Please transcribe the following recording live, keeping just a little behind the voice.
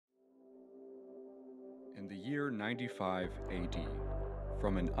In the year 95 AD,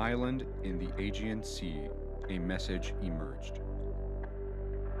 from an island in the Aegean Sea, a message emerged.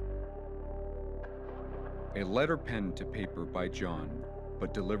 A letter penned to paper by John,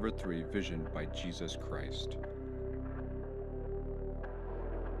 but delivered through a vision by Jesus Christ.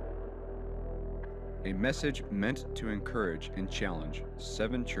 A message meant to encourage and challenge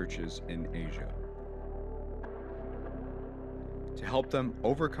 7 churches in Asia, to help them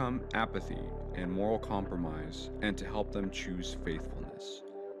overcome apathy and moral compromise, and to help them choose faithfulness.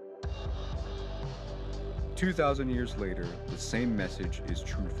 2,000 years later, the same message is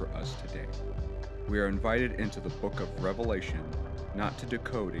true for us today. We are invited into the book of Revelation, not to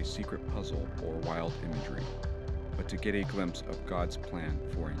decode a secret puzzle or wild imagery, but to get a glimpse of God's plan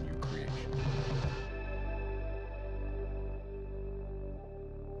for a new creation.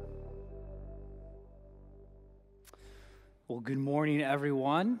 Well, good morning,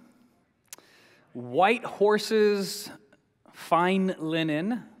 everyone. White horses, fine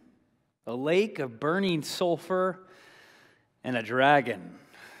linen, a lake of burning sulfur, and a dragon.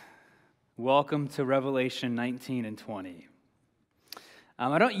 Welcome to Revelation 19 and 20.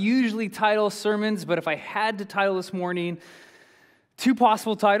 I don't usually title sermons, but if I had to title this morning, 2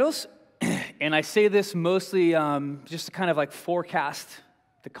 possible titles, and I say this mostly just to kind of like forecast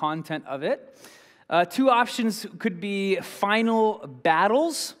the content of it. 2 options could be final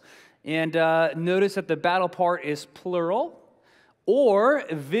battles, and notice that the battle part is plural, or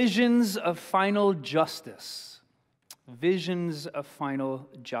visions of final justice. Visions of final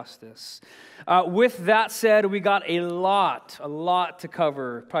justice. With that said, we got a lot to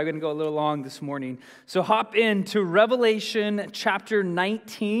cover. Probably going to go a little long this morning. So hop into Revelation chapter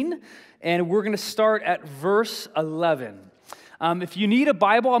 19, and we're going to start at verse 11. If you need a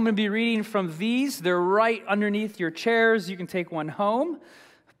Bible, I'm going to be reading from these. They're right underneath your chairs. You can take one home.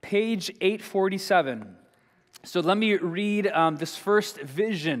 Page 847. So let me read this first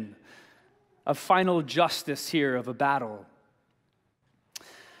vision of final justice here of a battle.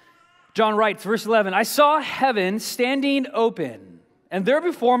 John writes, verse 11, I saw heaven standing open, and there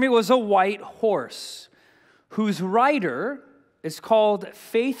before me was a white horse, whose rider is called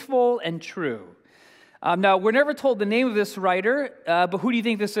Faithful and True. Now, we're never told the name of this rider, but who do you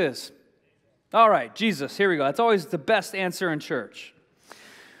think this is? All right, Jesus. Here we go. That's always the best answer in church.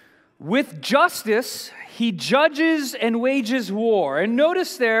 With justice, he judges and wages war. And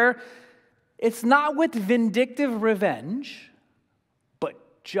notice there, it's not with vindictive revenge,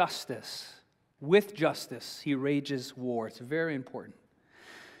 but justice. With justice, he wages war. It's very important.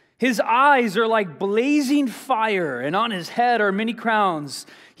 His eyes are like blazing fire, and on his head are many crowns.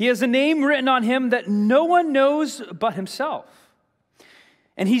 He has a name written on him that no one knows but himself.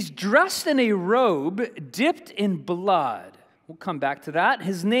 And he's dressed in a robe dipped in blood. We'll come back to that.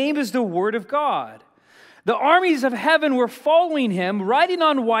 His name is the Word of God. The armies of heaven were following him, riding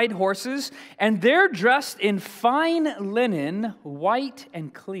on white horses, and they're dressed in fine linen, white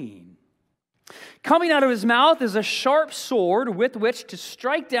and clean. Coming out of his mouth is a sharp sword with which to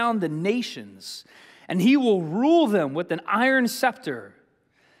strike down the nations, and he will rule them with an iron scepter.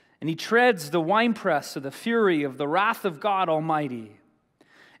 And he treads the winepress of the fury of the wrath of God Almighty.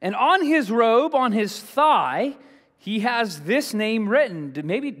 And on his robe, on his thigh, he has this name written.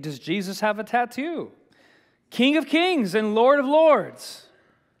 Maybe, does Jesus have a tattoo? King of Kings and Lord of Lords.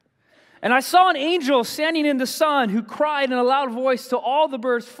 And I saw an angel standing in the sun who cried in a loud voice to all the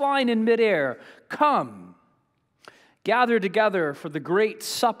birds flying in midair, come, gather together for the great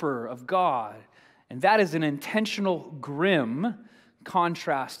supper of God. And that is an intentional grim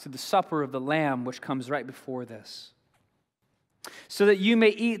contrast to the supper of the Lamb, which comes right before this. So that you may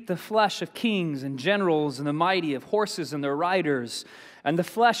eat the flesh of kings and generals and the mighty, of horses and their riders, and the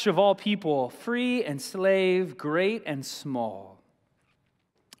flesh of all people, free and slave, great and small.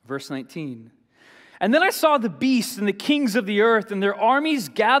 Verse 19. And then I saw the beasts and the kings of the earth and their armies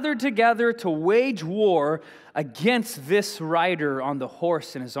gathered together to wage war against this rider on the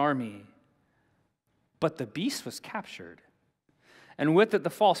horse and his army. But the beast was captured, and with it the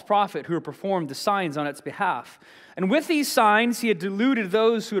false prophet who had performed the signs on its behalf. And with these signs he had deluded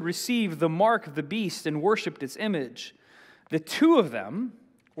those who had received the mark of the beast and worshipped its image. The 2 of them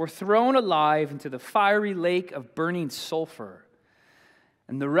were thrown alive into the fiery lake of burning sulfur.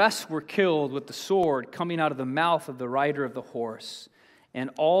 And the rest were killed with the sword coming out of the mouth of the rider of the horse. And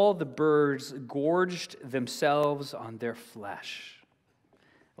all the birds gorged themselves on their flesh.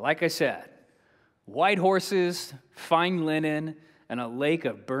 Like I said, white horses, fine linen, and a lake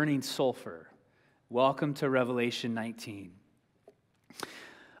of burning sulfur. Welcome to Revelation 19.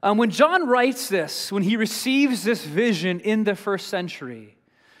 When John writes this, when he receives this vision in the first century,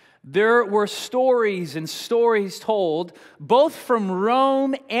 There were stories and stories told, both from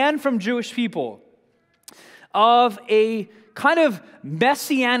Rome and from Jewish people, of a kind of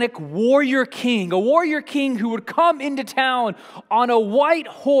messianic warrior king, a warrior king who would come into town on a white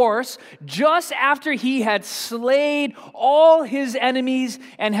horse just after he had slayed all his enemies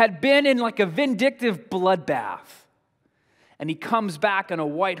and had been in like a vindictive bloodbath. And he comes back on a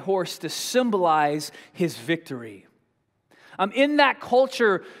white horse to symbolize his victory. In that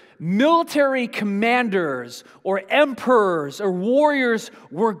culture, military commanders or emperors or warriors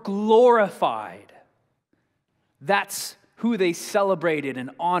were glorified. That's who they celebrated and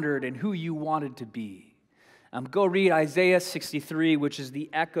honored and who you wanted to be. Go read Isaiah 63, which is the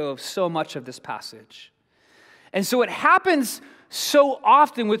echo of so much of this passage. And so it happens so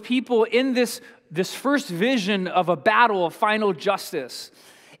often with people in this first vision of a battle of final justice,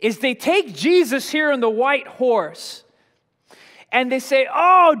 is they take Jesus here on the white horse, and they say,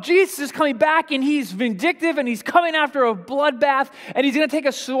 oh, Jesus is coming back, and he's vindictive, and he's coming after a bloodbath, and he's going to take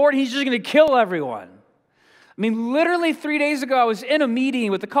a sword, and he's just going to kill everyone. I mean, literally 3 days ago, I was in a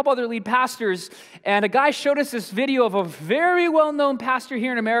meeting with a couple other lead pastors, and a guy showed us this video of a very well-known pastor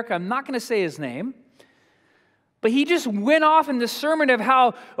here in America. I'm not going to say his name, but he just went off in this sermon of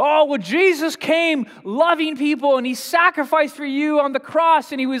how, Jesus came loving people, and he sacrificed for you on the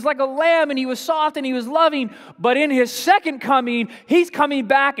cross, and he was like a lamb, and he was soft, and he was loving, but in his second coming, he's coming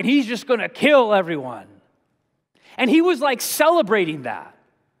back, and he's just going to kill everyone. And he was like celebrating that.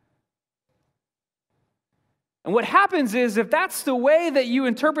 And what happens is, if that's the way that you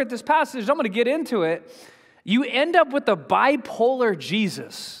interpret this passage, I'm going to get into it, you end up with a bipolar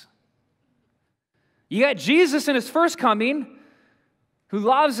Jesus. You got Jesus in his first coming, who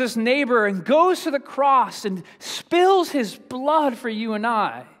loves his neighbor and goes to the cross and spills his blood for you and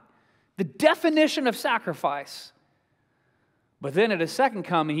I. The definition of sacrifice. But then at his second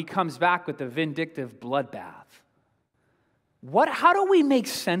coming, he comes back with the vindictive bloodbath. How do we make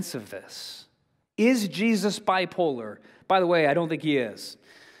sense of this? Is Jesus bipolar? By the way, I don't think he is.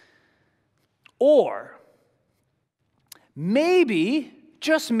 Or maybe,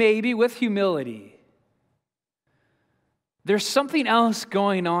 just maybe, with humility, there's something else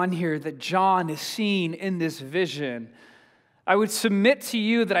going on here that John is seeing in this vision. I would submit to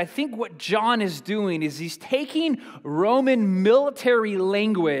you that I think what John is doing is he's taking Roman military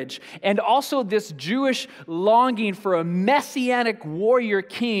language and also this Jewish longing for a messianic warrior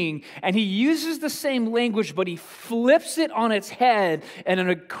king, and he uses the same language, but he flips it on its head in an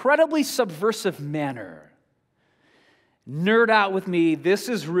incredibly subversive manner. Nerd out with me. This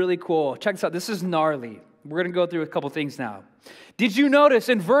is really cool. Check this out. This is gnarly. We're going to go through a couple things now. Did you notice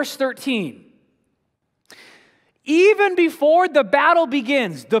in verse 13, even before the battle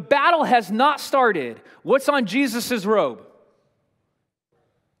begins, the battle has not started. What's on Jesus' robe?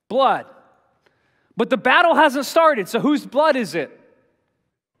 Blood. But the battle hasn't started, so whose blood is it?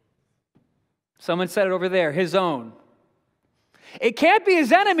 Someone said it over there, his own. It can't be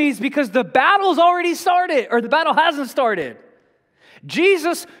his enemies because the battle's already started, or the battle hasn't started.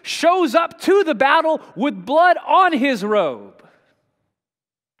 Jesus shows up to the battle with blood on his robe.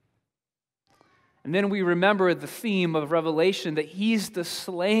 And then we remember the theme of Revelation, that he's the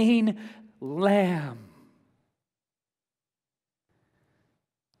slain lamb.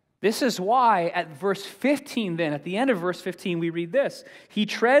 This is why at verse 15 then, at the end of verse 15, we read this. He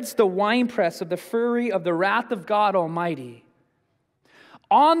treads the winepress of the fury of the wrath of God Almighty.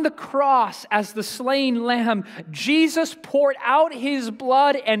 On the cross, as the slain lamb, Jesus poured out his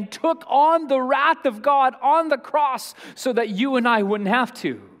blood and took on the wrath of God on the cross so that you and I wouldn't have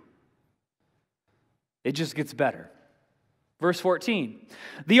to. It just gets better. Verse 14.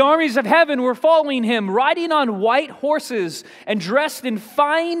 The armies of heaven were following him, riding on white horses and dressed in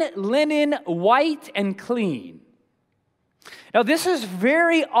fine linen, white and clean. Now, this is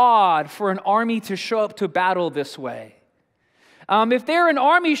very odd for an army to show up to battle this way. If they're an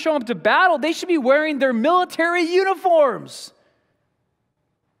army showing up to battle, they should be wearing their military uniforms.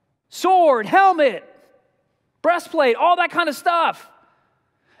 Sword, helmet, breastplate, all that kind of stuff.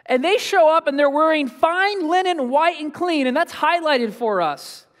 And they show up and they're wearing fine linen, white and clean, and that's highlighted for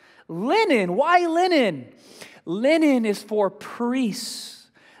us. Linen, why linen? Linen is for priests.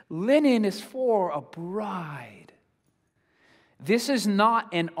 Linen is for a bride. This is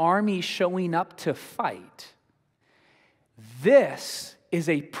not an army showing up to fight. This is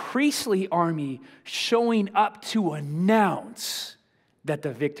a priestly army showing up to announce that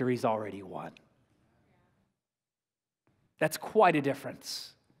the victory's already won. That's quite a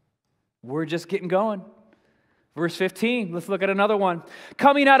difference. We're just getting going. Verse 15, let's look at another one.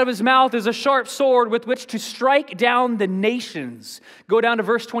 Coming out of his mouth is a sharp sword with which to strike down the nations. Go down to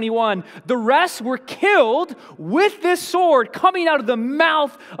verse 21. The rest were killed with this sword coming out of the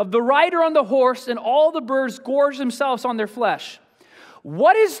mouth of the rider on the horse, and all the birds gorged themselves on their flesh.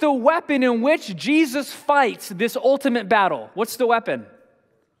 What is the weapon in which Jesus fights this ultimate battle? What's the weapon?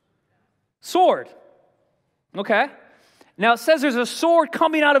 Sword. Okay. Now it says there's a sword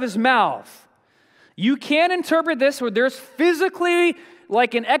coming out of his mouth. You can interpret this where there's physically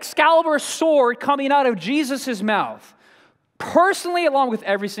like an Excalibur sword coming out of Jesus' mouth. Personally, along with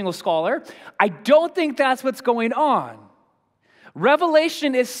every single scholar, I don't think that's what's going on.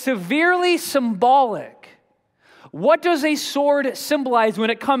 Revelation is severely symbolic. What does a sword symbolize when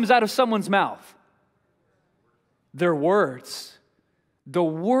it comes out of someone's mouth? Their words. The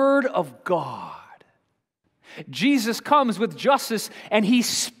word of God. Jesus comes with justice, and he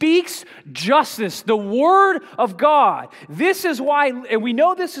speaks justice, the word of God. This is why, and we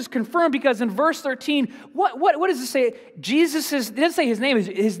know this is confirmed because in verse 13, what does it say? It doesn't say his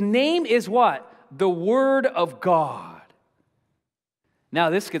name is what? The word of God. Now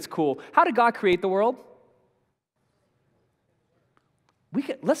this gets cool. How did God create the world?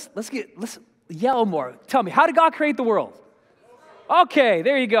 Let's yell more. Tell me, how did God create the world? Okay,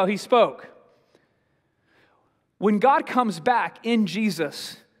 there you go. He spoke. When God comes back in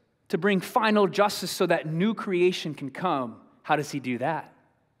Jesus to bring final justice so that new creation can come, how does he do that?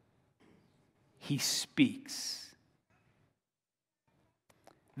 He speaks.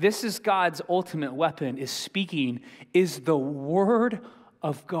 This is God's ultimate weapon, is speaking, is the word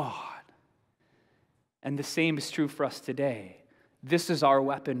of God. And the same is true for us today. This is our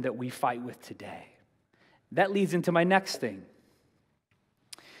weapon that we fight with today. That leads into my next thing.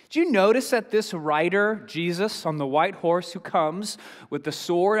 Do you notice that this rider, Jesus, on the white horse who comes with the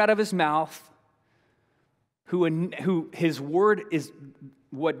sword out of his mouth, who his word is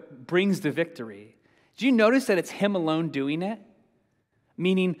what brings the victory? Do you notice that it's him alone doing it?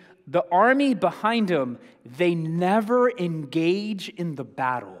 Meaning the army behind him, they never engage in the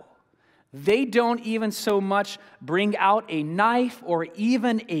battle. They don't even so much bring out a knife or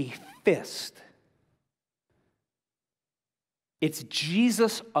even a fist. It's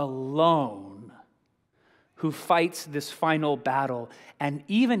Jesus alone who fights this final battle, and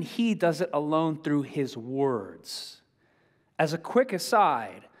even he does it alone through his words. As a quick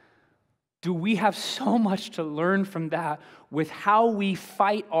aside, do we have so much to learn from that with how we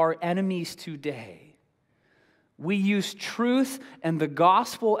fight our enemies today? We use truth and the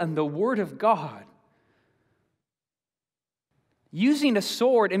gospel and the word of God. Using a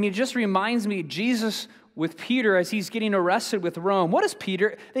sword, it just reminds me, Jesus with Peter as he's getting arrested with Rome. What does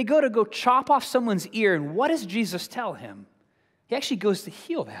Peter? They go chop off someone's ear, and what does Jesus tell him? He actually goes to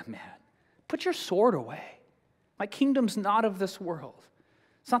heal that man. Put your sword away. My kingdom's not of this world.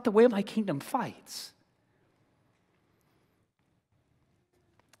 It's not the way my kingdom fights.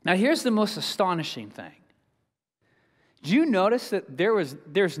 Now here's the most astonishing thing. Do you notice that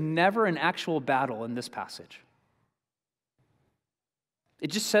there's never an actual battle in this passage? It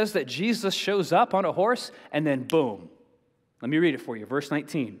just says that Jesus shows up on a horse and then boom. Let me read it for you. Verse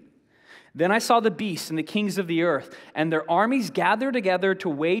 19. Then I saw the beasts and the kings of the earth and their armies gathered together to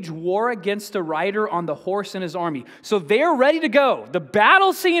wage war against the rider on the horse and his army. So they're ready to go. The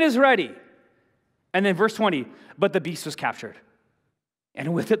battle scene is ready. And then verse 20, but the beast was captured.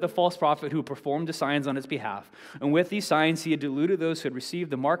 And with it the false prophet who performed the signs on its behalf. And with these signs he had deluded those who had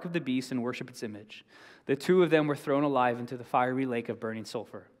received the mark of the beast and worshiped its image. The two of them were thrown alive into the fiery lake of burning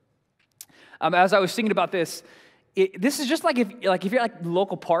sulfur. As I was thinking about this, this is just like if you're like the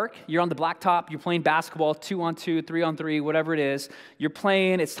local park, you're on the blacktop, you're playing basketball, 2-on-2, 3-on-3, whatever it is. You're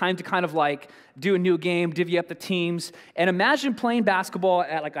playing, it's time to kind of like do a new game, divvy up the teams. And imagine playing basketball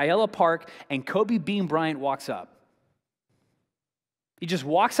at like Ayala Park and Kobe Bean Bryant walks up. He just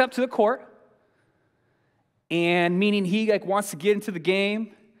walks up to the court, and meaning he like wants to get into the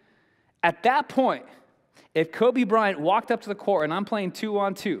game. At that point, if Kobe Bryant walked up to the court and I'm playing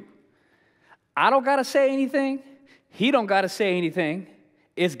 2-on-2, I don't got to say anything. He don't got to say anything.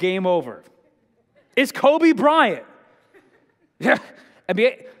 It's game over. It's Kobe Bryant.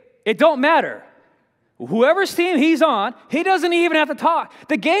 It don't matter. Whoever's team he's on, he doesn't even have to talk.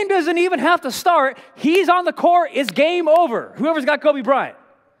 The game doesn't even have to start. He's on the court. It's game over. Whoever's got Kobe Bryant.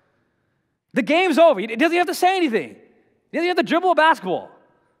 The game's over. He doesn't have to say anything. He doesn't have to dribble a basketball.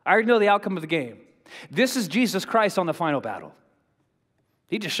 I already know the outcome of the game. This is Jesus Christ on the final battle.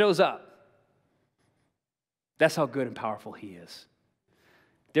 He just shows up. That's how good and powerful he is.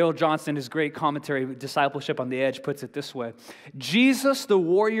 Dale Johnson, his great commentary, Discipleship on the Edge, puts it this way. Jesus, the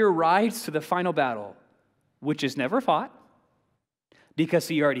warrior, rides to the final battle. which is never fought, because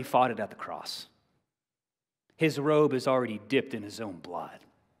he already fought it at the cross. His robe is already dipped in his own blood.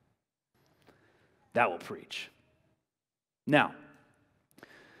 That will preach. Now,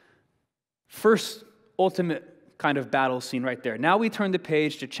 first ultimate kind of battle scene right there. Now we turn the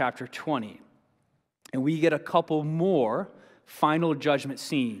page to chapter 20, and we get a couple more final judgment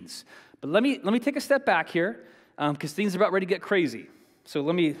scenes. But let me take a step back here, because things are about ready to get crazy. So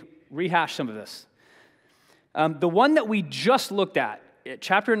let me rehash some of this. The one that we just looked at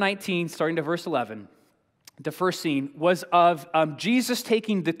chapter 19, starting to verse 11, the first scene was of Jesus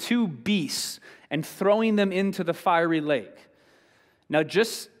taking the two beasts and throwing them into the fiery lake. Now,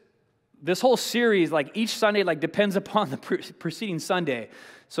 just this whole series, like each Sunday, like depends upon the preceding Sunday.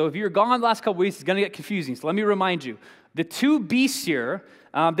 So if you're gone the last couple weeks, it's going to get confusing. So let me remind you. The two beasts here,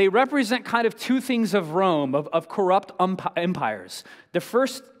 they represent kind of two things of Rome, of corrupt empires. The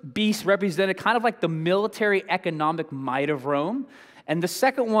first beast represented kind of like the military economic might of Rome. And the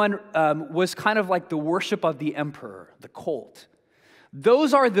second one was kind of like the worship of the emperor, the cult.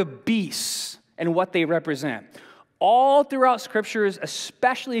 Those are the beasts and what they represent. All throughout scriptures,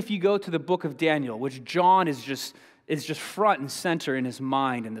 especially if you go to the book of Daniel, which John is just front and center in his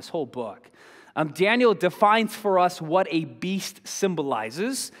mind in this whole book. Daniel defines for us what a beast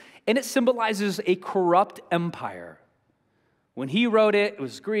symbolizes, and it symbolizes a corrupt empire. When he wrote it, it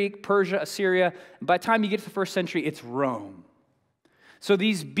was Greek, Persia, Assyria, and by the time you get to the first century, it's Rome. So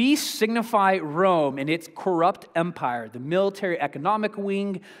these beasts signify Rome and its corrupt empire, the military economic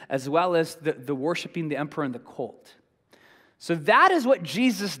wing, as well as the worshiping the emperor and the cult. So that is what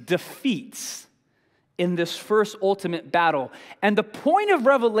Jesus defeats in this first ultimate battle. And the point of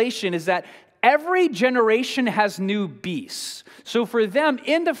Revelation is that every generation has new beasts. So for them,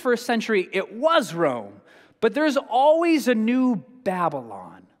 in the first century, it was Rome. But there's always a new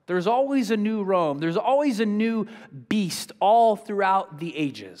Babylon. There's always a new Rome. There's always a new beast all throughout the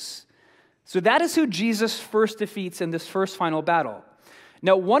ages. So that is who Jesus first defeats in this first final battle.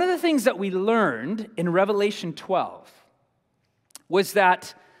 Now, one of the things that we learned in Revelation 12 was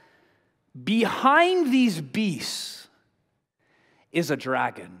that behind these beasts is a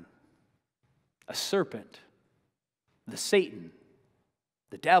dragon, a serpent, the Satan,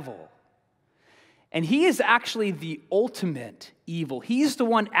 the devil. And he is actually the ultimate evil. He's the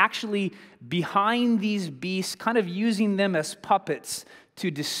one actually behind these beasts, kind of using them as puppets to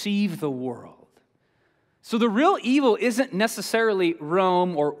deceive the world. So the real evil isn't necessarily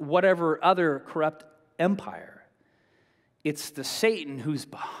Rome or whatever other corrupt empire. It's the Satan who's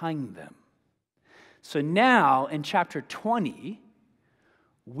behind them. So now in chapter 20,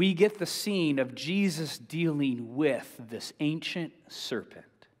 we get the scene of Jesus dealing with this ancient serpent.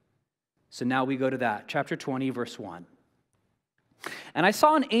 So now we go to that, chapter 20, verse 1. And I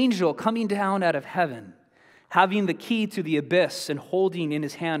saw an angel coming down out of heaven, having the key to the abyss and holding in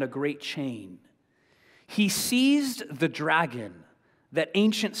his hand a great chain. He seized the dragon, that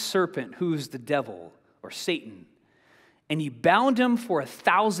ancient serpent who's the devil or Satan, and he bound him for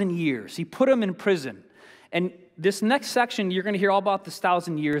 1,000 years. He put him in prison. And this next section, you're going to hear all about this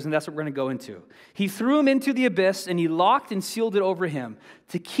 1,000 years, and that's what we're going to go into. He threw him into the abyss, and he locked and sealed it over him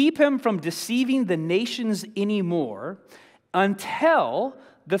to keep him from deceiving the nations anymore until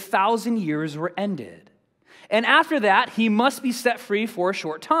the 1,000 years were ended. And after that, he must be set free for a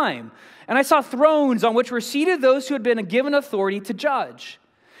short time. And I saw thrones on which were seated those who had been given authority to judge.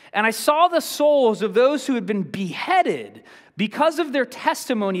 And I saw the souls of those who had been beheaded because of their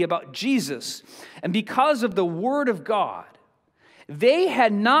testimony about Jesus and because of the word of God. They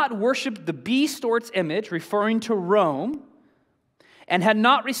had not worshiped the beast or its image, referring to Rome, and had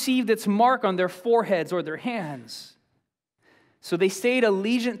not received its mark on their foreheads or their hands. So they stayed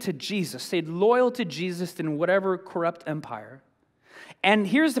allegiant to Jesus, stayed loyal to Jesus in whatever corrupt empire. And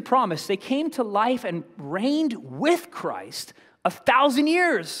here's the promise. They came to life and reigned with Christ 1,000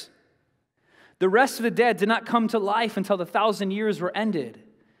 years. The rest of the dead did not come to life until the 1,000 years were ended.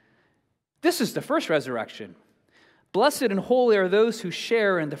 This is the first resurrection. Blessed and holy are those who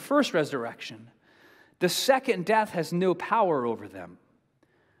share in the first resurrection. The second death has no power over them.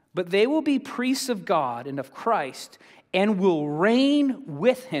 But they will be priests of God and of Christ and will reign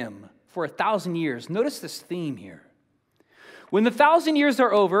with him for 1,000 years. Notice this theme here. When the 1,000 years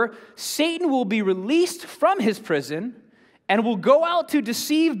are over, Satan will be released from his prison and will go out to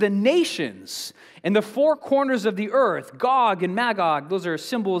deceive the nations in the four corners of the earth, Gog and Magog. Those are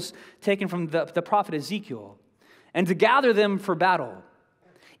symbols taken from the prophet Ezekiel. And to gather them for battle.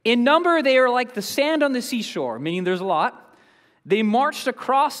 In number, they are like the sand on the seashore, meaning there's a lot. They marched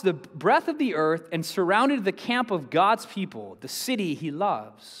across the breadth of the earth and surrounded the camp of God's people, the city he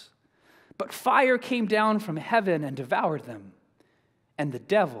loves. But fire came down from heaven and devoured them. And the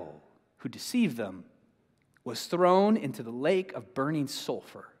devil who deceived them was thrown into the lake of burning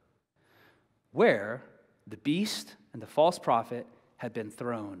sulfur, where the beast and the false prophet had been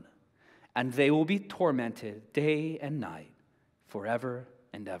thrown. And they will be tormented day and night forever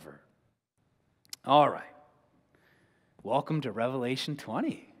and ever. All right. Welcome to Revelation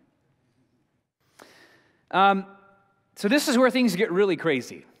 20. So this is where things get really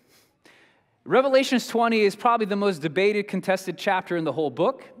crazy. Revelation 20 is probably the most debated, contested chapter in the whole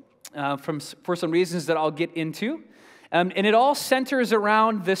book, for some reasons that I'll get into. And it all centers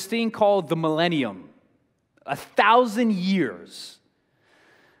around this thing called the millennium, 1,000 years.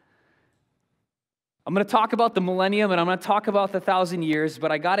 I'm going to talk about the millennium, and I'm going to talk about the 1,000 years,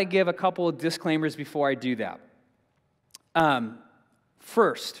 but I got to give a couple of disclaimers before I do that.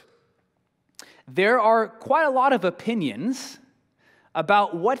 First, there are quite a lot of opinions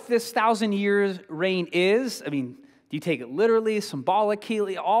about what this 1,000 years reign is. I mean, do you take it literally,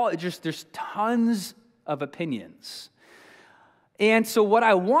 symbolically, there's tons of opinions. And so what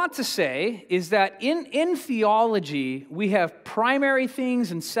I want to say is that in theology, we have primary things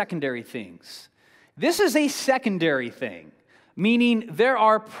and secondary things. This is a secondary thing, meaning there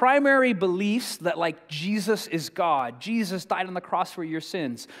are primary beliefs that, like, Jesus is God, Jesus died on the cross for your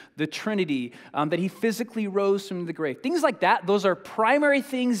sins, the Trinity, that he physically rose from the grave. Things like that, those are primary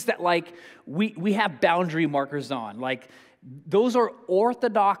things that, like, we have boundary markers on. Like, those are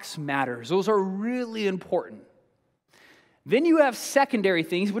orthodox matters. Those are really important. Then you have secondary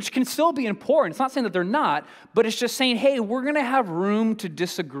things, which can still be important. It's not saying that they're not, but it's just saying, hey, we're going to have room to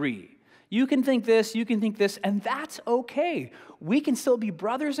disagree. You can think this, and that's okay. We can still be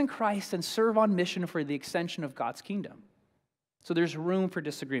brothers in Christ and serve on mission for the extension of God's kingdom. So there's room for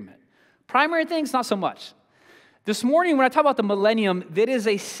disagreement. Primary things, not so much. This morning, when I talk about the millennium, that is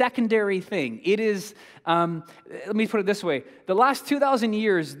a secondary thing. It is, let me put it this way. The last 2,000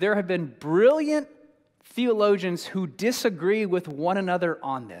 years, there have been brilliant theologians who disagree with one another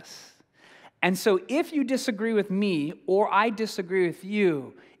on this. And so if you disagree with me or I disagree with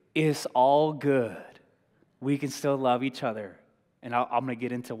you, it's all good. We can still love each other. And I'm going to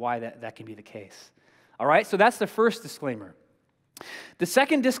get into why that can be the case. All right, so that's the first disclaimer. The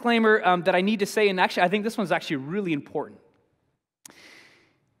second disclaimer that I need to say, and actually I think this one's actually really important,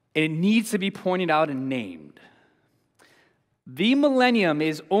 and it needs to be pointed out and named. The millennium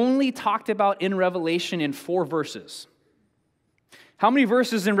is only talked about in Revelation in 4 verses. How many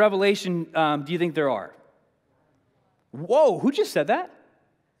verses in Revelation do you think there are? Whoa, who just said that?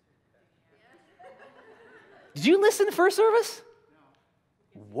 Did you listen to first service?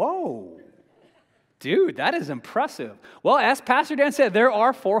 Whoa. Dude, that is impressive. Well, as Pastor Dan said, there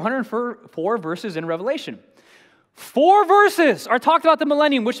are 404 verses in Revelation. 4 verses are talked about the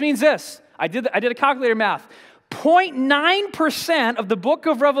millennium, which means this. I did a calculator math. 0.9% of the book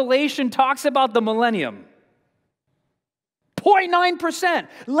of Revelation talks about the millennium. 0.9%.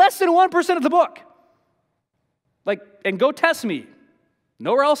 Less than 1% of the book. And go test me.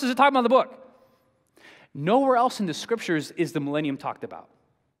 Nowhere else is it talking about the book. Nowhere else in the scriptures is the millennium talked about.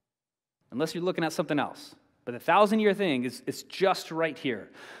 Unless you're looking at something else. But the 1,000-year thing is just right here.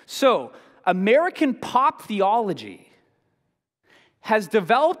 So, American pop theology has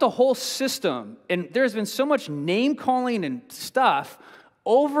developed a whole system, and there's been so much name-calling and stuff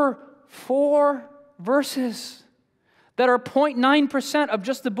over 4 verses that are 0.9% of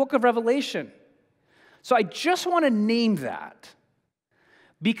just the book of Revelation. So I just want to name that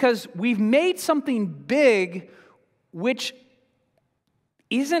because we've made something big which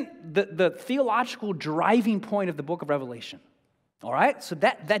isn't the theological driving point of the book of Revelation. All right? So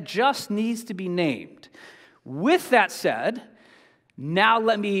that just needs to be named. With that said, now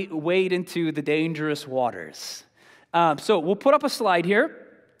let me wade into the dangerous waters. So we'll put up a slide here.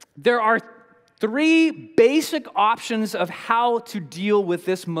 There are 3 basic options of how to deal with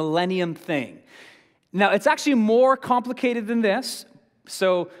this millennium thing. Now, it's actually more complicated than this.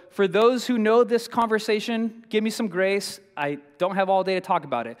 So for those who know this conversation, give me some grace. I don't have all day to talk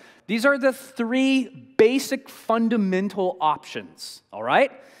about it. These are the 3 basic fundamental options, all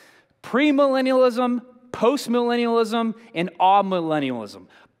right? Premillennialism, postmillennialism, and amillennialism.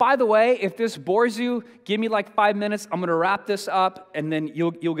 By the way, if this bores you, give me like 5 minutes. I'm going to wrap this up, and then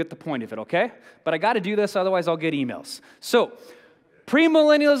you'll get the point of it, okay? But I got to do this, otherwise I'll get emails. So,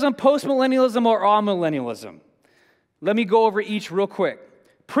 premillennialism, postmillennialism, or amillennialism. Let me go over each real quick.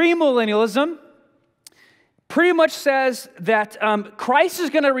 Premillennialism pretty much says that Christ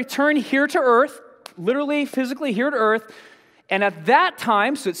is going to return here to earth, literally, physically here to earth, and at that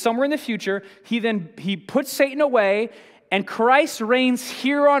time, so it's somewhere in the future, he puts Satan away, and Christ reigns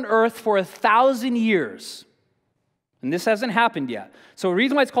here on earth for 1,000 years. And this hasn't happened yet. So the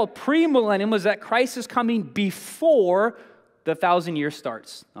reason why it's called premillennium is that Christ is coming before the 1,000 years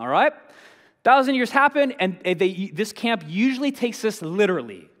starts. All right? 1,000 years happen, and this camp usually takes this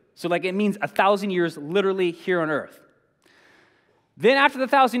literally. So like it means 1,000 years literally here on earth. Then after the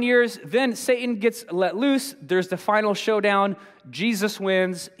 1,000 years, then Satan gets let loose. There's the final showdown. Jesus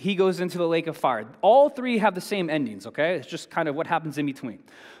wins. He goes into the lake of fire. All three have the same endings, okay? It's just kind of what happens in between.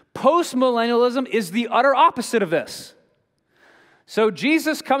 Post-millennialism is the utter opposite of this. So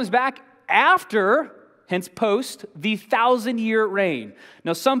Jesus comes back after, hence post, the 1,000-year reign.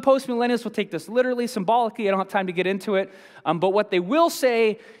 Now, some post-millennialists will take this literally, symbolically. I don't have time to get into it. But what they will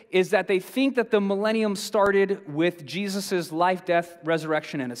say is that they think that the millennium started with Jesus' life, death,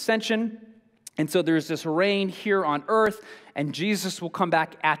 resurrection, and ascension. And so there's this reign here on earth, and Jesus will come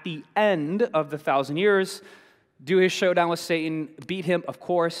back at the end of the 1,000 years, do his showdown with Satan, beat him, of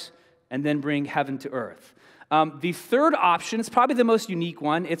course, and then bring heaven to earth. The third option is probably the most unique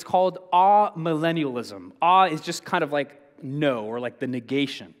one. It's called amillennialism. Is just kind of like no, or like the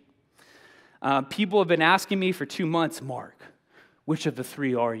negation. People have been asking me for 2 months, Mark, which of the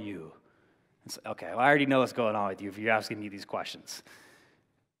three are you? Okay, well, I already know what's going on with you if you're asking me these questions.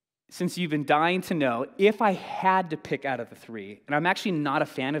 Since you've been dying to know, if I had to pick out of the three, and I'm actually not a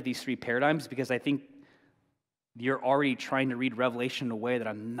fan of these three paradigms because I think you're already trying to read Revelation in a way that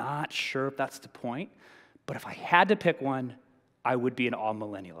I'm not sure if that's the point, but if I had to pick one, I would be an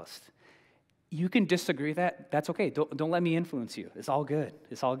amillennialist. You can disagree with that. That's okay. Don't let me influence you. It's all good.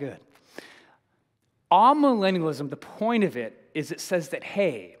 It's all good. Amillennialism, the point of it is it says that,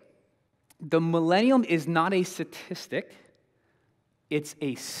 hey, the millennium is not a statistic, it's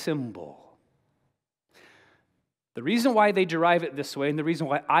a symbol. The reason why they derive it this way, and the reason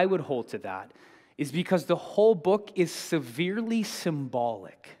why I would hold to that, is because the whole book is severely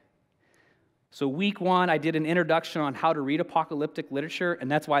symbolic. So week 1, I did an introduction on how to read apocalyptic literature, and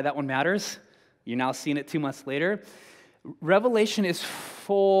that's why that one matters. You're now seeing it 2 months later. Revelation is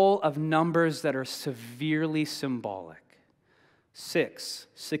full of numbers that are severely symbolic. 6,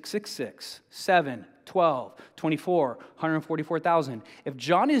 666, 7, 12, 24, 144,000. If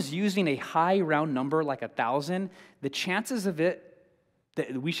John is using a high round number like 1,000, the chances of it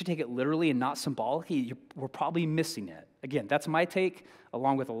that we should take it literally and not symbolically, we're probably missing it. Again, that's my take,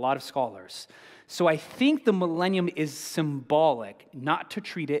 along with a lot of scholars. So I think the millennium is symbolic, not to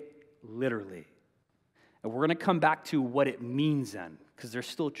treat it literally. And we're going to come back to what it means then, because there's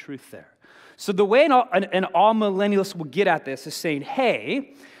still truth there. So the way an all-millennialist will get at this is saying,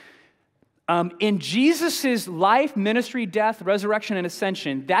 hey, in Jesus' life, ministry, death, resurrection, and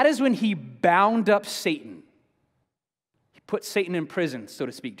ascension, that is when he bound up Satan. He put Satan in prison, so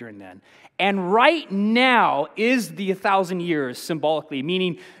to speak, during then. And right now is the 1,000 years symbolically,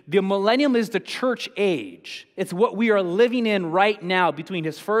 meaning the millennium is the church age. It's what we are living in right now between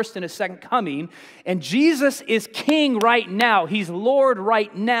his first and his second coming. And Jesus is king right now. He's Lord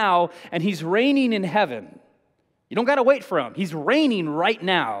right now, and he's reigning in heaven. You don't got to wait for him. He's reigning right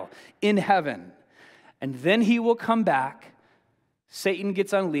now in heaven. And then he will come back. Satan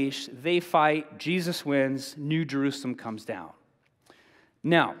gets unleashed. They fight. Jesus wins. New Jerusalem comes down.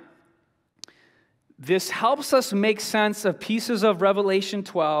 Now, this helps us make sense of pieces of Revelation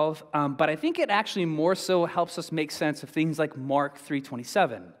 12, but I think it actually more so helps us make sense of things like Mark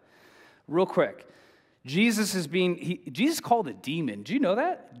 3:27. Real quick, Jesus called a demon. Do you know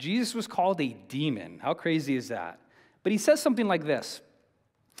that? Jesus was called a demon. How crazy is that? But he says something like this.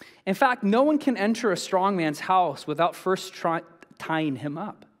 In fact, no one can enter a strong man's house without first tying him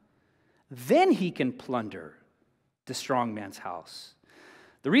up. Then he can plunder the strong man's house.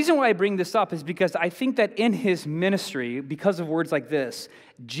 The reason why I bring this up is because I think that in his ministry, because of words like this,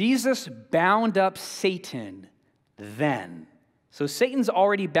 Jesus bound up Satan then. So Satan's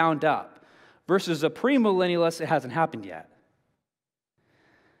already bound up, versus a premillennialist, it hasn't happened yet.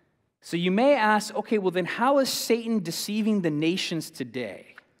 So you may ask, okay, well then how is Satan deceiving the nations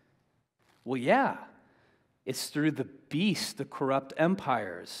today? Well, yeah, it's through the beast, the corrupt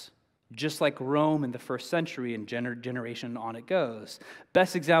empires. Just like Rome in the first century, and generation on it goes.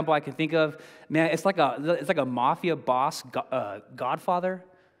 Best example I can think of, man, it's like a mafia boss, godfather,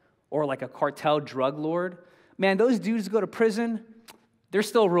 or like a cartel drug lord. Man, those dudes go to prison, they're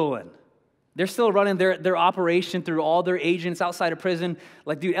still ruling. They're still running their operation through all their agents outside of prison.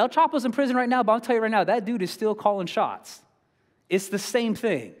 Like, dude, El Chapo's in prison right now, but I'll tell you right now, that dude is still calling shots. It's the same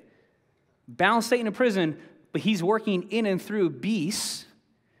thing. Bound Satan in prison, but he's working in and through beasts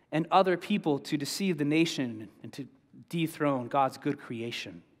and other people to deceive the nation and to dethrone God's good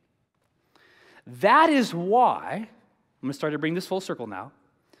creation. That is why I'm going to start to bring this full circle now.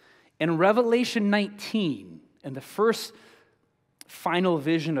 In Revelation 19, in the first final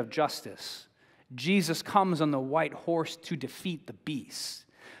vision of justice, Jesus comes on the white horse to defeat the beast.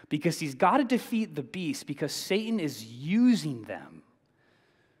 Because he's got to defeat the beast because Satan is using them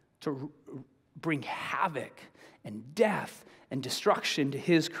to bring havoc and death and destruction to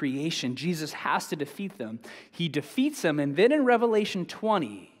his creation. Jesus has to defeat them. He defeats them, and then in Revelation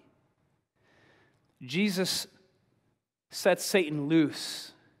 20, Jesus sets Satan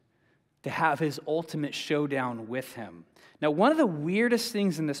loose to have his ultimate showdown with him. Now, one of the weirdest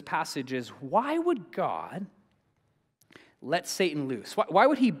things in this passage is, why would God let Satan loose? Why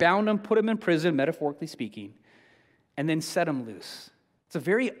would he bound him, put him in prison, metaphorically speaking, and then set him loose? It's a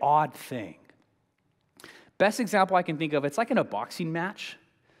very odd thing. Best example I can think of, it's like in a boxing match.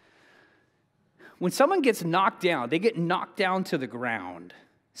 When someone gets knocked down, they get knocked down to the ground.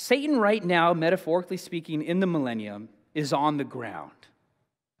 Satan right now, metaphorically speaking, in the millennium, is on the ground.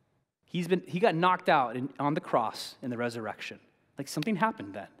 He got knocked out on the cross in the resurrection. Like something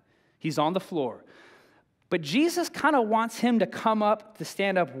happened then. He's on the floor. But Jesus kind of wants him to come up, to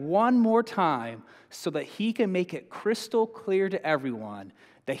stand up one more time so that he can make it crystal clear to everyone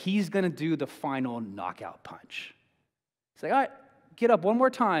that he's going to do the final knockout punch. He's like, all right, get up one more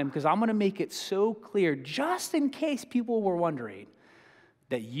time because I'm going to make it so clear, just in case people were wondering,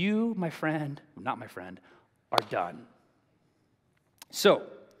 that you, my friend, not my friend, are done. So,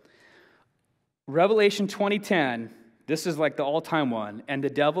 Revelation 20:10, this is like the all-time one. And the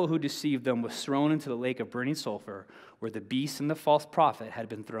devil who deceived them was thrown into the lake of burning sulfur, where the beast and the false prophet had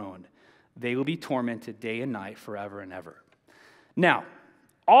been thrown. They will be tormented day and night forever and ever. Now,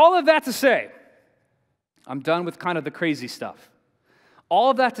 all of that to say, I'm done with kind of the crazy stuff. All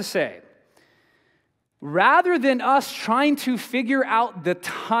of that to say, rather than us trying to figure out the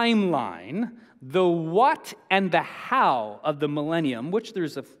timeline, the what and the how of the millennium, which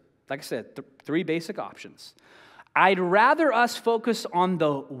there's, like I said, three basic options, I'd rather us focus on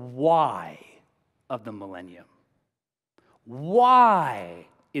the why of the millennium. Why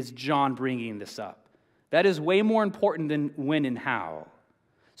is John bringing this up? That is way more important than when and how.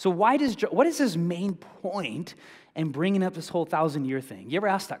 So what is his main point in bringing up this whole 1,000-year thing? You ever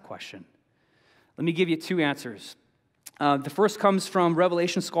asked that question? Let me give you two answers. The first comes from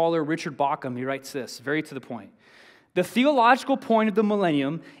Revelation scholar Richard Bauckham. He writes this, very to the point. The theological point of the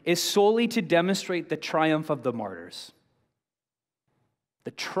millennium is solely to demonstrate the triumph of the martyrs.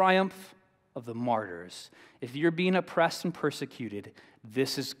 The triumph of the martyrs. If you're being oppressed and persecuted,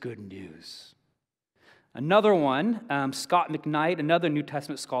 this is good news. Another one, Scott McKnight, another New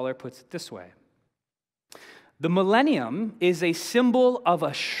Testament scholar, puts it this way. The millennium is a symbol of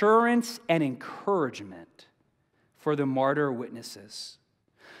assurance and encouragement for the martyr witnesses.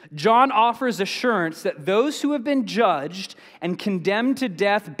 John offers assurance that those who have been judged and condemned to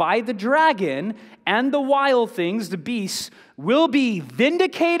death by the dragon and the wild things, the beasts, will be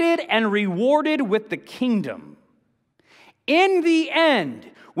vindicated and rewarded with the kingdom. In the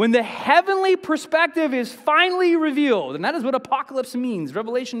end, when the heavenly perspective is finally revealed, and that is what apocalypse means,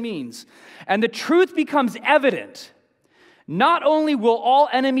 Revelation means, and the truth becomes evident, not only will all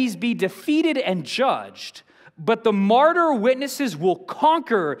enemies be defeated and judged, but the martyr witnesses will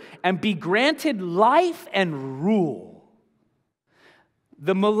conquer and be granted life and rule.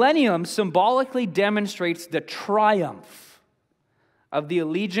 The millennium symbolically demonstrates the triumph of the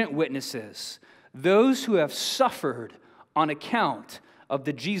allegiant witnesses, those who have suffered on account of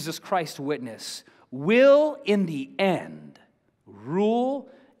the Jesus Christ witness, will in the end rule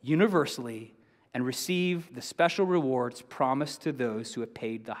universally and receive the special rewards promised to those who have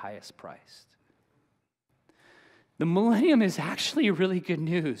paid the highest price. The millennium is actually really good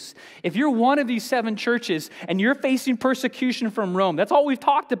news. If you're one of these 7 churches and you're facing persecution from Rome, that's all we've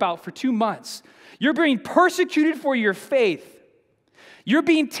talked about for 2 months. You're being persecuted for your faith. You're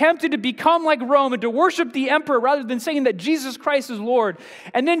being tempted to become like Rome and to worship the emperor rather than saying that Jesus Christ is Lord.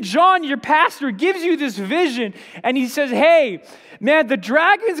 And then John, your pastor, gives you this vision and he says, hey, man, the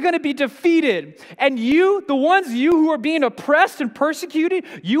dragon's going to be defeated. And you, the ones who are being oppressed and persecuted,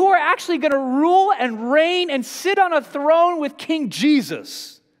 you are actually going to rule and reign and sit on a throne with King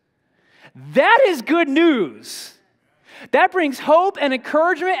Jesus. That is good news. That brings hope and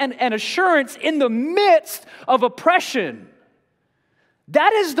encouragement and assurance in the midst of oppression.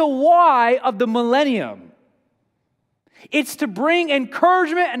 That is the why of the millennium. It's to bring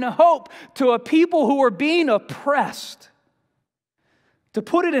encouragement and hope to a people who are being oppressed. To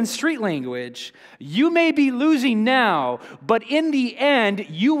put it in street language, you may be losing now, but in the end,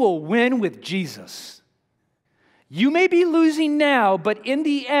 you will win with Jesus. You may be losing now, but in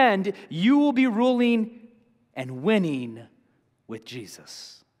the end, you will be ruling and winning with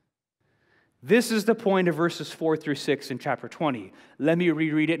Jesus. This is the point of verses 4 through 6 in chapter 20. Let me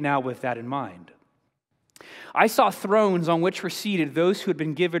reread it now with that in mind. I saw thrones on which were seated those who had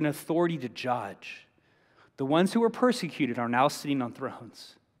been given authority to judge. The ones who were persecuted are now sitting on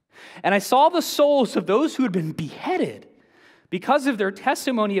thrones. And I saw the souls of those who had been beheaded because of their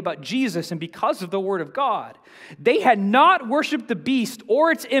testimony about Jesus and because of the word of God. They had not worshiped the beast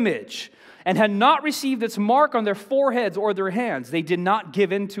or its image and had not received its mark on their foreheads or their hands. They did not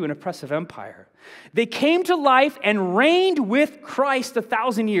give in to an oppressive empire. They came to life and reigned with Christ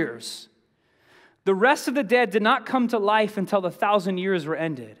 1,000 years. The rest of the dead did not come to life until the 1,000 years were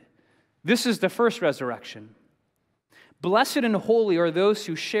ended. This is the first resurrection. Blessed and holy are those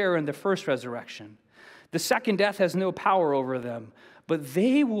who share in the first resurrection. The second death has no power over them, but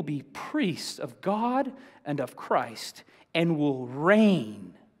they will be priests of God and of Christ and will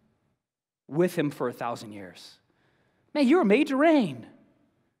reign with him for 1,000 years. Man, you were made to reign.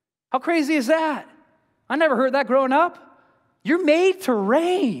 How crazy is that? I never heard that growing up. You're made to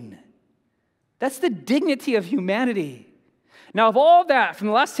reign. That's the dignity of humanity. Now, if all that from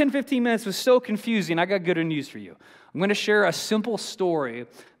the last 10, 15 minutes was so confusing, I got good news for you. I'm going to share a simple story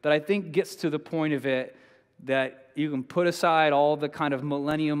that I think gets to the point of it, that you can put aside all the kind of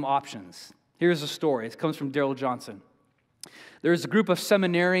millennium options. Here's a story. It comes from Daryl Johnson. There's a group of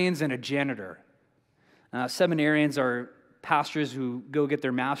seminarians and a janitor. Seminarians are pastors who go get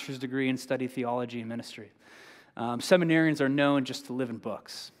their master's degree and study theology and ministry. Seminarians are known just to live in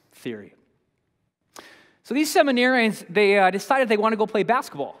books, theory. So these seminarians, they decided they want to go play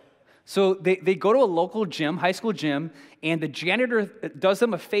basketball. So they go to a local gym, high school gym, and the janitor does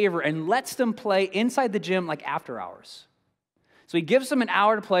them a favor and lets them play inside the gym like after hours. So he gives them an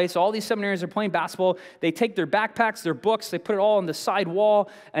hour to play. So all these seminarians are playing basketball. They take their backpacks, their books, they put it all on the side wall.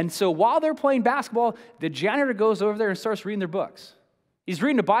 And so while they're playing basketball, the janitor goes over there and starts reading their books. He's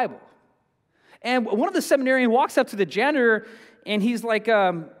reading the Bible. And one of the seminarians walks up to the janitor and he's like,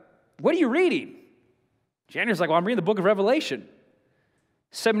 what are you reading? Janitor's like, well, I'm reading the book of Revelation.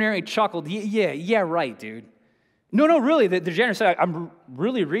 Seminary chuckled, yeah, right, dude. No, really, the janitor said, I'm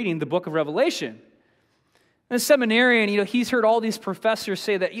really reading the book of Revelation. And the seminarian, he's heard all these professors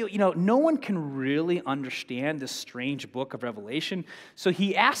say that, no one can really understand this strange book of Revelation. So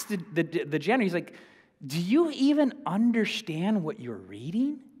he asked the janitor, he's like, do you even understand what you're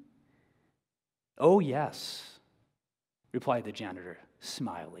reading? Oh, yes, replied the janitor,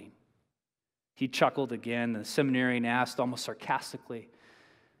 smiling. He chuckled again. The seminarian asked almost sarcastically,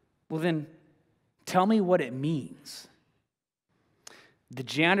 well, then tell me what it means. The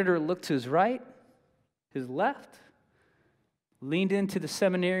janitor looked to his right, his left, leaned into the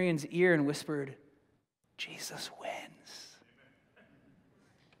seminarian's ear and whispered, Jesus wins.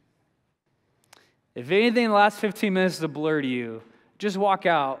 If anything in the last 15 minutes is a blur to you, just walk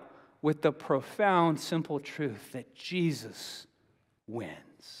out with the profound, simple truth that Jesus wins.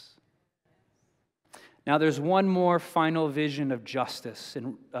 Now, there's one more final vision of justice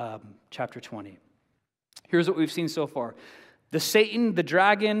in chapter 20. Here's what we've seen so far. The Satan, the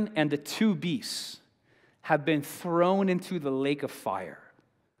dragon, and the two beasts have been thrown into the lake of fire,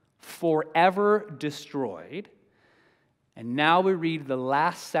 forever destroyed. And now we read the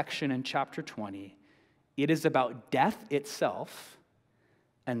last section in chapter 20. It is about death itself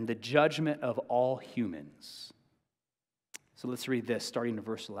and the judgment of all humans. So let's read this, starting in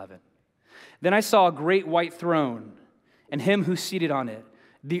verse 11. Then I saw a great white throne, and him who seated on it.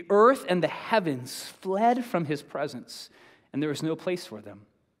 The earth and the heavens fled from his presence, and there was no place for them.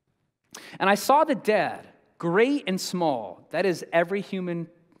 And I saw the dead, great and small, that is, every human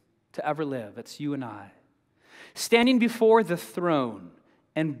to ever live, that's you and I, standing before the throne,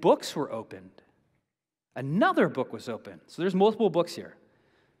 and books were opened. Another book was opened. So there's multiple books here.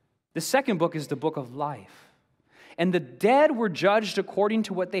 The second book is the book of life. And the dead were judged according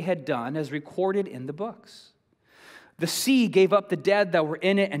to what they had done, as recorded in the books. The sea gave up the dead that were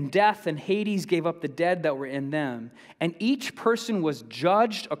in it, and death and Hades gave up the dead that were in them. And each person was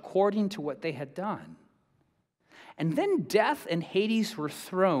judged according to what they had done. And then death and Hades were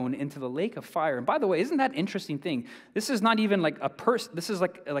thrown into the lake of fire. And by the way, isn't that an interesting thing? This is not even like a person. This is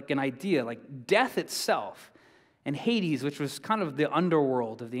like an idea. Like death itself and Hades, which was kind of the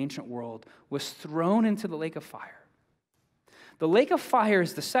underworld of the ancient world, was thrown into the lake of fire. The lake of fire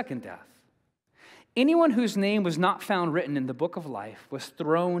is the second death. Anyone whose name was not found written in the book of life was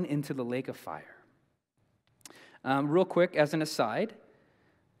thrown into the lake of fire. Real quick, as an aside,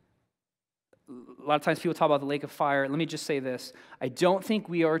 a lot of times people talk about the lake of fire. Let me just say this. I don't think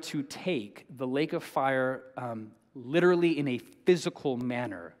we are to take the lake of fire literally in a physical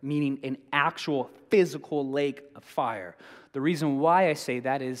manner, meaning an actual physical lake of fire. The reason why I say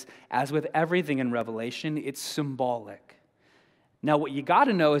that is, as with everything in Revelation, it's symbolic. Now, what you got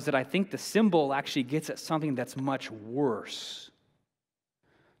to know is that I think the symbol actually gets at something that's much worse.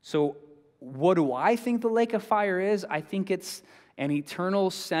 So, what do I think the lake of fire is? I think it's an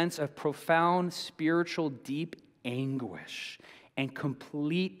eternal sense of profound spiritual deep anguish and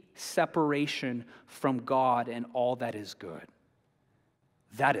complete separation from God and all that is good.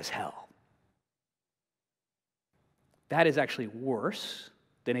 That is hell. That is actually worse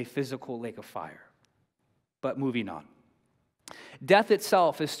than a physical lake of fire. But moving on. Death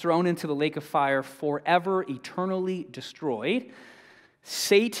itself is thrown into the lake of fire, forever, eternally destroyed.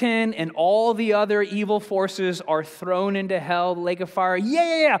 Satan and all the other evil forces are thrown into hell, the lake of fire.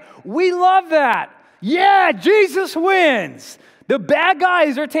 Yeah, we love that. Yeah, Jesus wins. The bad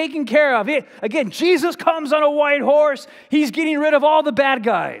guys are taken care of. Again, Jesus comes on a white horse. He's getting rid of all the bad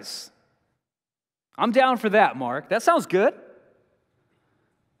guys. I'm down for that, Mark. That sounds good.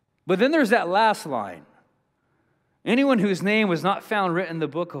 But then there's that last line. Anyone whose name was not found written in the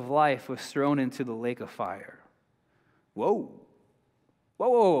book of life was thrown into the lake of fire. Whoa,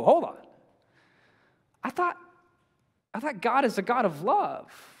 hold on. I thought God is a God of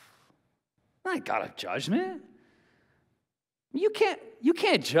love, not a God of judgment. You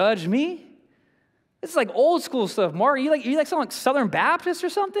can't judge me. This is like old school stuff, Mark. You like something like Southern Baptist or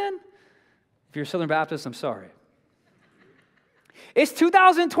something? If you're Southern Baptist, I'm sorry. It's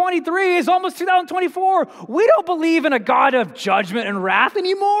 2023. It's almost 2024. We don't believe in a God of judgment and wrath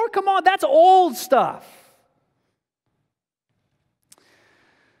anymore. Come on, that's old stuff.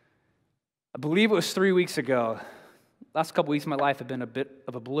 I believe it was 3 weeks ago. Last couple weeks of my life have been a bit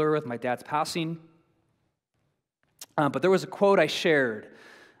of a blur with my dad's passing. But there was a quote I shared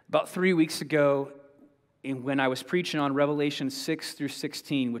about 3 weeks ago when I was preaching on Revelation 6 through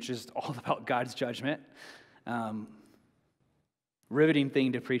 16, which is all about God's judgment. Riveting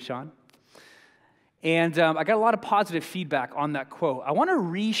thing to preach on. And I got a lot of positive feedback on that quote. I want to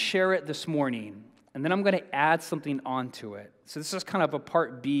re-share it this morning, and then I'm going to add something onto it. So this is kind of a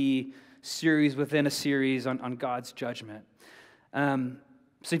part B series within a series on God's judgment.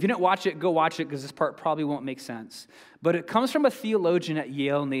 So if you didn't watch it, go watch it, because this part probably won't make sense. But it comes from a theologian at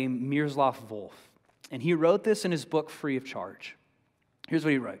Yale named Miroslav Volf. And he wrote this in his book, Free of Charge. Here's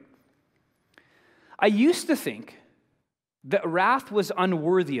what he wrote. I used to think that wrath was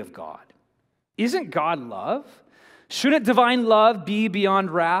unworthy of God. Isn't God love? Shouldn't divine love be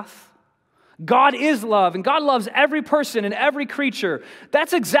beyond wrath? God is love, and God loves every person and every creature.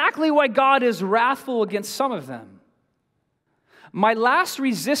 That's exactly why God is wrathful against some of them. My last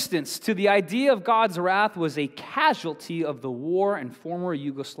resistance to the idea of God's wrath was a casualty of the war in former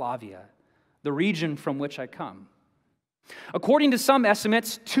Yugoslavia, the region from which I come. According to some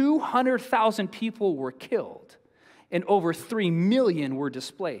estimates, 200,000 people were killed, and over 3 million were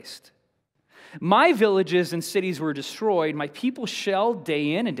displaced. My villages and cities were destroyed, my people shelled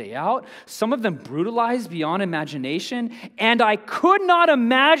day in and day out, some of them brutalized beyond imagination, and I could not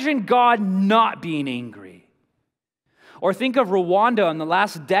imagine God not being angry. Or think of Rwanda in the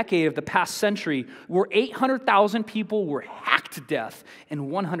last decade of the past century, where 800,000 people were hacked to death in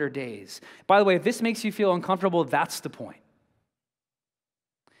 100 days. By the way, if this makes you feel uncomfortable, that's the point.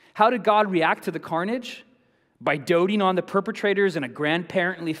 How did God react to the carnage? By doting on the perpetrators in a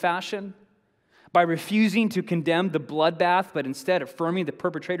grandparently fashion? By refusing to condemn the bloodbath, but instead affirming the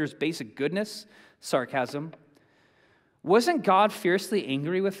perpetrator's basic goodness? Sarcasm. Wasn't God fiercely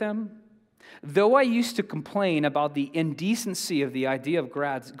angry with them? Though I used to complain about the indecency of the idea of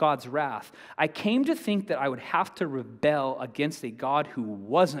God's wrath, I came to think that I would have to rebel against a God who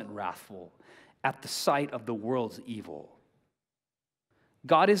wasn't wrathful at the sight of the world's evil.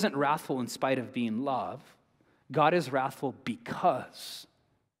 God isn't wrathful in spite of being love. God is wrathful because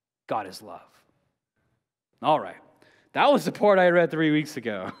God is love. All right. That was the part I read 3 weeks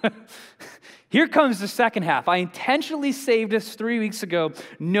ago. Here comes the second half. I intentionally saved this 3 weeks ago,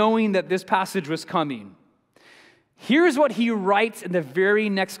 knowing that this passage was coming. Here's what he writes in the very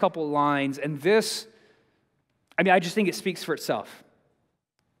next couple lines, and this, I just think it speaks for itself.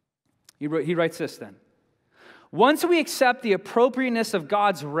 He writes this then. Once we accept the appropriateness of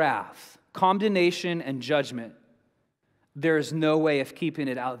God's wrath, condemnation, and judgment, there is no way of keeping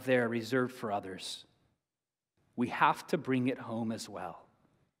it out there reserved for others. We have to bring it home as well.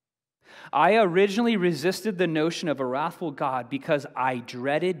 I originally resisted the notion of a wrathful God because I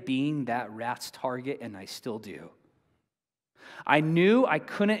dreaded being that wrath's target, and I still do. I knew I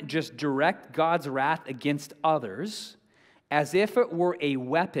couldn't just direct God's wrath against others as if it were a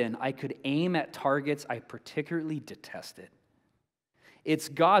weapon I could aim at targets I particularly detested. It's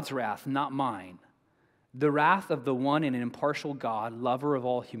God's wrath, not mine. The wrath of the one and impartial God, lover of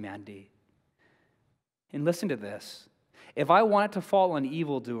all humanity. And listen to this. If I want it to fall on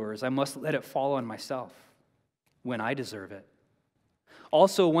evildoers, I must let it fall on myself when I deserve it.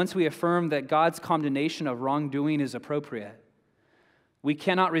 Also, once we affirm that God's condemnation of wrongdoing is appropriate, we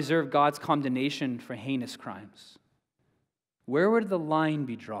cannot reserve God's condemnation for heinous crimes. Where would the line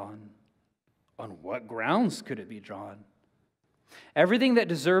be drawn? On what grounds could it be drawn? Everything that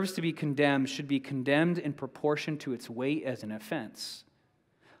deserves to be condemned should be condemned in proportion to its weight as an offense.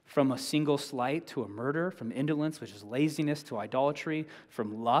 From a single slight to a murder, from indolence, which is laziness, to idolatry,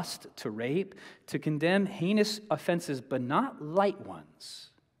 from lust to rape, to condemn heinous offenses, but not light ones,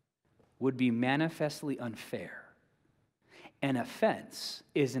 would be manifestly unfair. An offense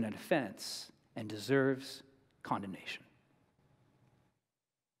is an offense and deserves condemnation.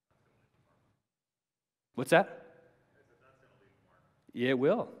 What's that? Yeah, it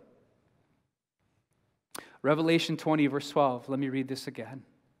will. Revelation 20, verse 12. Let me read this again.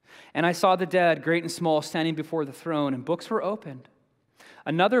 And I saw the dead, great and small, standing before the throne, and books were opened.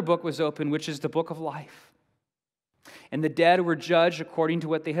 Another book was opened, which is the book of life. And the dead were judged according to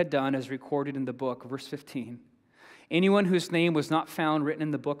what they had done, as recorded in the book. Verse 15. Anyone whose name was not found written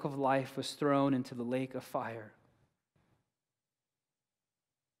in the book of life was thrown into the lake of fire.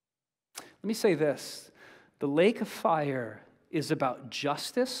 Let me say this. The lake of fire is about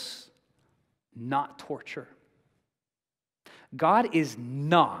justice, not torture. God is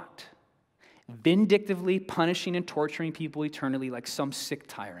not vindictively punishing and torturing people eternally like some sick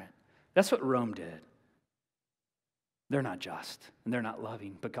tyrant. That's what Rome did. They're not just, and they're not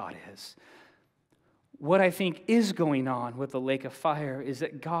loving, but God is. What I think is going on with the lake of fire is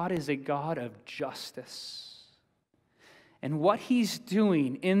that God is a God of justice. And what he's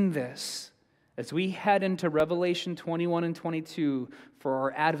doing in this, as we head into Revelation 21 and 22 for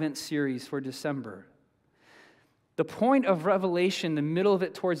our Advent series for December, the point of Revelation, the middle of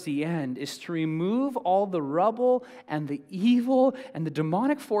it towards the end, is to remove all the rubble and the evil and the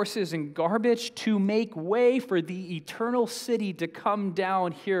demonic forces and garbage to make way for the eternal city to come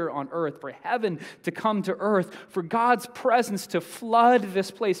down here on earth, for heaven to come to earth, for God's presence to flood this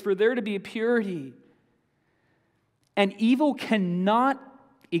place, for there to be purity. And evil cannot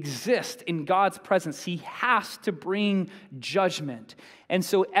exist in God's presence. He has to bring judgment. And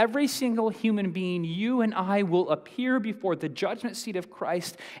so every single human being, you and I, will appear before the judgment seat of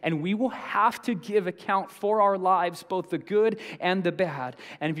Christ, and we will have to give account for our lives, both the good and the bad.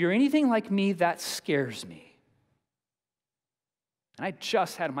 And if you're anything like me, that scares me. And I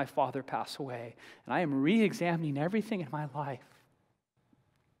just had my father pass away, and I am re-examining everything in my life.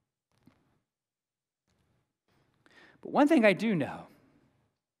 But one thing I do know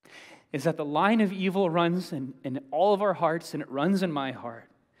is that the line of evil runs in all of our hearts, and it runs in my heart.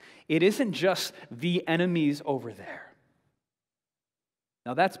 It isn't just the enemies over there.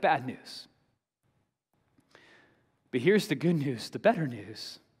 Now that's bad news. But here's the good news, the better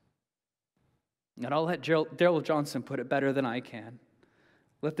news. And I'll let Daryl Johnson put it better than I can.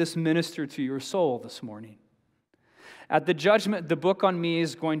 Let this minister to your soul this morning. At the judgment, the book on me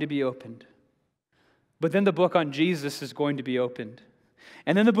is going to be opened. But then the book on Jesus is going to be opened.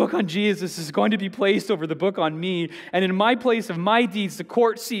 And then the book on Jesus is going to be placed over the book on me. And in my place of my deeds, the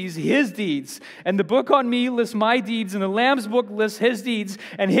court sees his deeds. And the book on me lists my deeds, and the Lamb's book lists his deeds.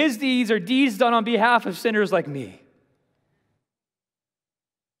 And his deeds are deeds done on behalf of sinners like me.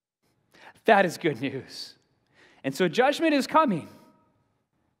 That is good news. And so judgment is coming.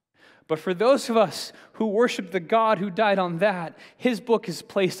 But for those of us who worship the God who died on that, his book is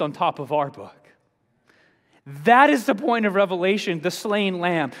placed on top of our book. That is the point of Revelation, the slain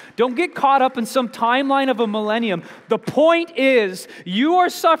lamb. Don't get caught up in some timeline of a millennium. The point is, you are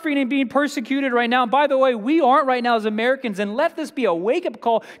suffering and being persecuted right now. And by the way, we aren't right now as Americans. And let this be a wake-up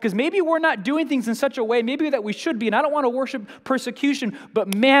call, because maybe we're not doing things in such a way, maybe that we should be. And I don't want to worship persecution,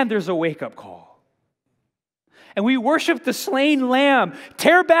 but man, there's a wake-up call. And we worship the slain lamb.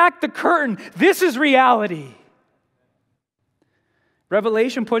 Tear back the curtain. This is reality.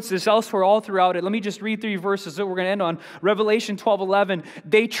 Revelation puts this elsewhere all throughout it. Let me just read 3 verses that we're going to end on. Revelation 12:11.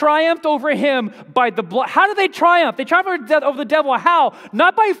 They triumphed over him by the blood. How did they triumph? They triumphed over the devil. How?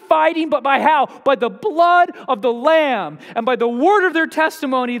 Not by fighting, but by how? By the blood of the Lamb. And by the word of their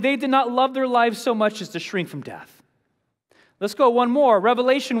testimony, they did not love their lives so much as to shrink from death. Let's go one more.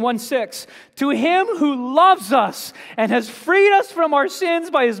 Revelation 1:6. To him who loves us and has freed us from our sins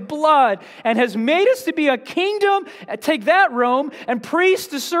by his blood and has made us to be a kingdom, take that, Rome, and priests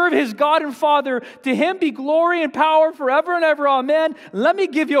to serve his God and Father. To him be glory and power forever and ever. Amen. Let me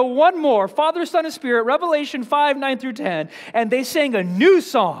give you one more. Father, Son, and Spirit. Revelation 5:9 through 10. And they sang a new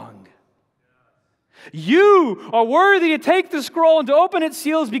song. You are worthy to take the scroll and to open its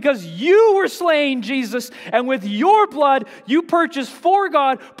seals because you were slain, Jesus, and with your blood you purchased for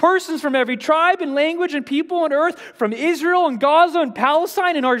God persons from every tribe and language and people on earth, from Israel and Gaza and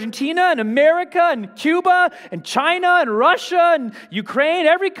Palestine and Argentina and America and Cuba and China and Russia and Ukraine,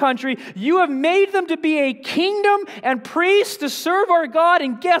 every country. You have made them to be a kingdom and priests to serve our God,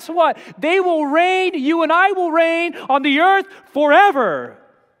 and guess what? They will reign, you and I will reign on the earth forever.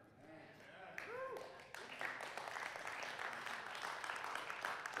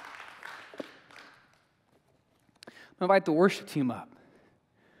 I invite the worship team up.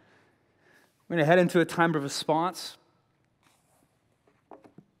 We're going to head into a time of response.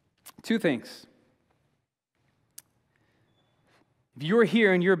 Two things. If you're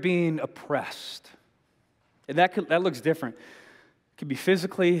here and you're being oppressed, and that looks different. It could be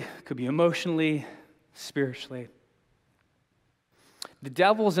physically, it could be emotionally, spiritually. The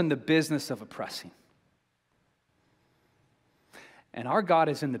devil's in the business of oppressing. And our God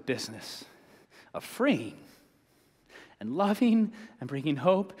is in the business of freeing and loving and bringing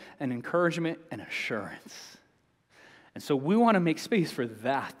hope and encouragement and assurance. And so we want to make space for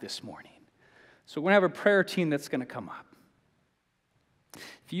that this morning. So we're going to have a prayer team that's going to come up.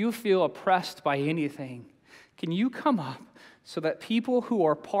 If you feel oppressed by anything, can you come up so that people who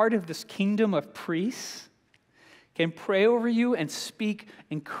are part of this kingdom of priests can pray over you and speak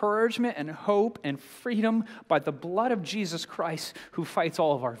encouragement and hope and freedom by the blood of Jesus Christ, who fights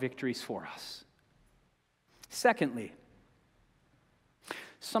all of our victories for us? Secondly,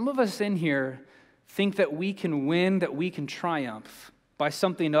 some of us in here think that we can win, that we can triumph by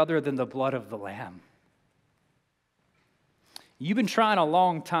something other than the blood of the Lamb. You've been trying a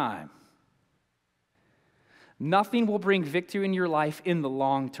long time. Nothing will bring victory in your life in the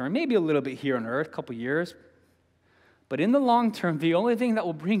long term. Maybe a little bit here on earth, a couple years. But in the long term, the only thing that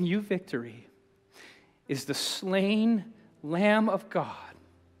will bring you victory is the slain Lamb of God.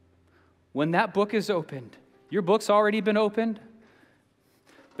 When that book is opened, your book's already been opened.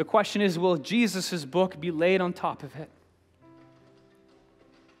 The question is, will Jesus' book be laid on top of it?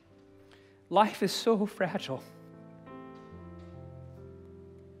 Life is so fragile.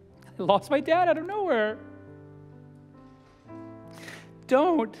 I lost my dad out of nowhere.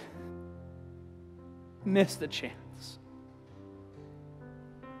 Don't miss the chance.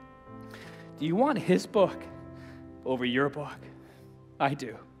 Do you want his book over your book? I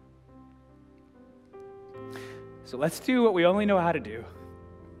do. So let's do what we only know how to do.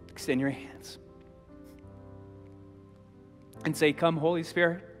 Extend your hands and say, come, Holy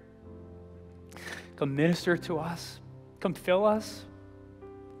Spirit. Come minister to us. Come fill us.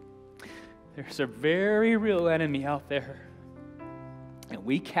 There's a very real enemy out there, and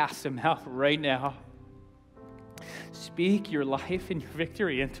we cast him out right now. Speak your life and your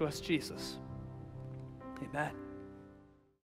victory into us, Jesus. Amen.